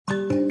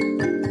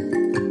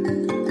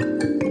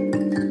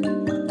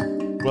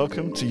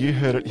welcome to You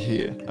Heard It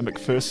Here, a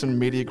McPherson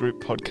Media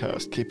Group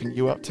podcast keeping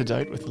you up to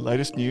date with the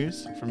latest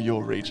news from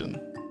your region.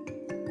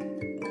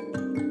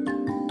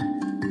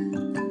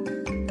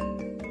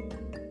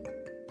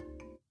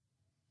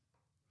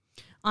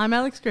 I'm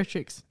Alex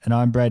Gretrix. And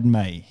I'm Brad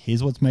May.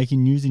 Here's what's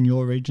making news in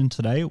your region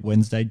today,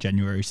 Wednesday,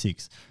 January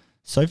 6th.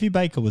 Sophie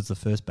Baker was the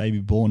first baby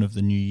born of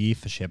the new year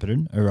for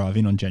Shepparton,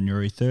 arriving on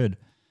January 3rd.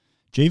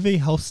 GV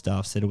Health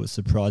staff said it was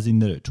surprising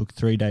that it took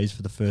 3 days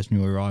for the first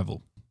new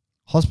arrival.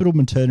 Hospital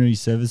Maternity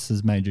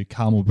Services Major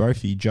Carmel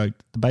Brophy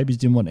joked the babies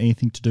didn't want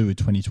anything to do with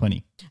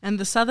 2020. And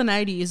the Southern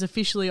 80 is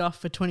officially off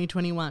for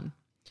 2021.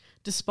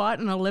 Despite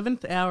an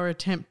 11th hour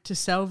attempt to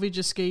salvage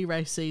a ski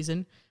race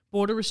season,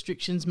 border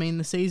restrictions mean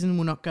the season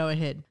will not go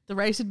ahead. The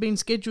race had been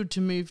scheduled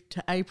to move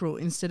to April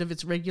instead of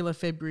its regular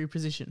February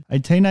position. A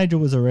teenager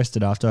was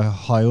arrested after a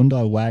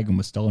Hyundai wagon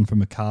was stolen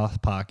from a car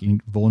park in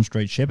Vaughan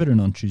Street,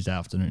 Shepparton on Tuesday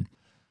afternoon.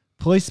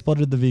 Police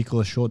spotted the vehicle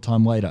a short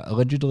time later,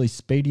 allegedly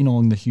speeding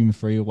along the Hume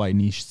Freeway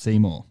near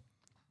Seymour.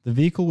 The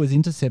vehicle was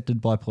intercepted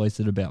by police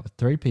at about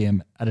 3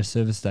 p.m. at a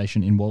service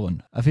station in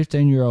Wallen. A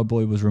 15-year-old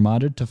boy was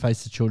remanded to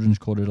face the Children's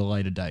Court at a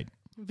later date.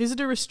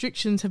 Visitor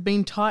restrictions have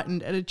been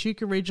tightened at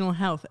Echuca Regional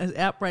Health as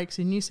outbreaks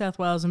in New South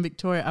Wales and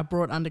Victoria are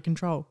brought under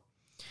control.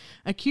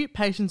 Acute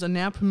patients are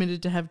now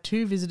permitted to have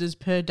 2 visitors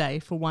per day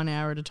for 1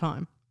 hour at a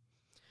time.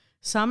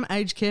 Some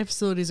aged care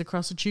facilities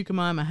across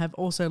Echuca have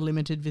also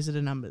limited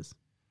visitor numbers.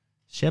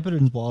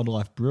 Shepparton's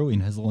Wildlife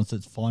Brewing has launched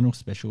its final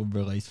special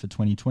release for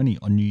 2020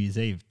 on New Year's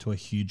Eve to a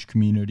huge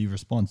community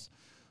response.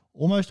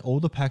 Almost all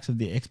the packs of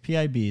the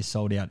XPA beer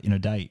sold out in a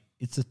day.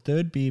 It's the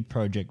third beer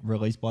project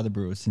released by the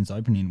brewers since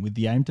opening, with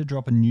the aim to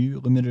drop a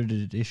new limited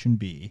edition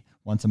beer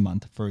once a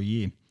month for a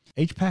year.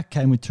 Each pack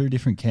came with 2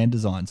 different can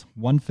designs,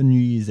 one for New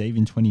Year's Eve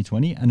in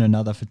 2020 and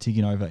another for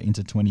ticking over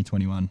into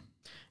 2021.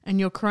 And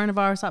your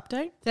coronavirus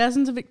update?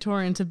 Thousands of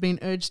Victorians have been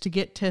urged to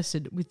get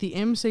tested, with the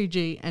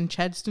MCG and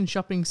Chadstone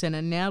Shopping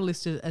Centre now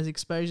listed as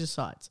exposure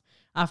sites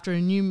after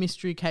a new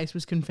mystery case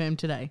was confirmed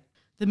today.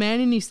 The man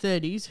in his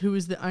 30s, who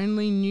was the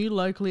only new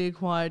locally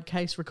acquired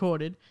case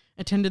recorded,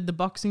 attended the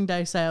Boxing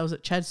Day sales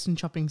at Chadstone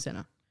Shopping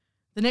Centre.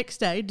 The next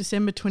day,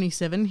 December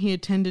 27, he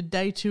attended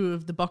day 2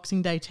 of the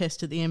Boxing Day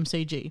test at the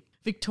MCG.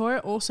 Victoria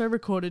also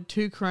recorded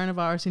 2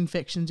 coronavirus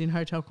infections in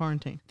hotel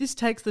quarantine. This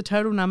takes the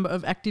total number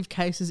of active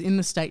cases in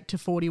the state to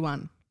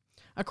 41.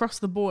 Across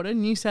the border,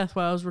 New South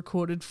Wales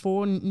recorded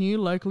 4 new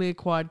locally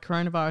acquired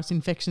coronavirus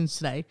infections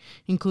today,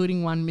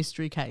 including 1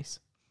 mystery case.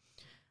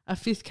 A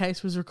 5th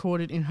case was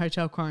recorded in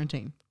hotel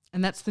quarantine.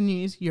 And that's the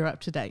news. You're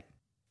up to date.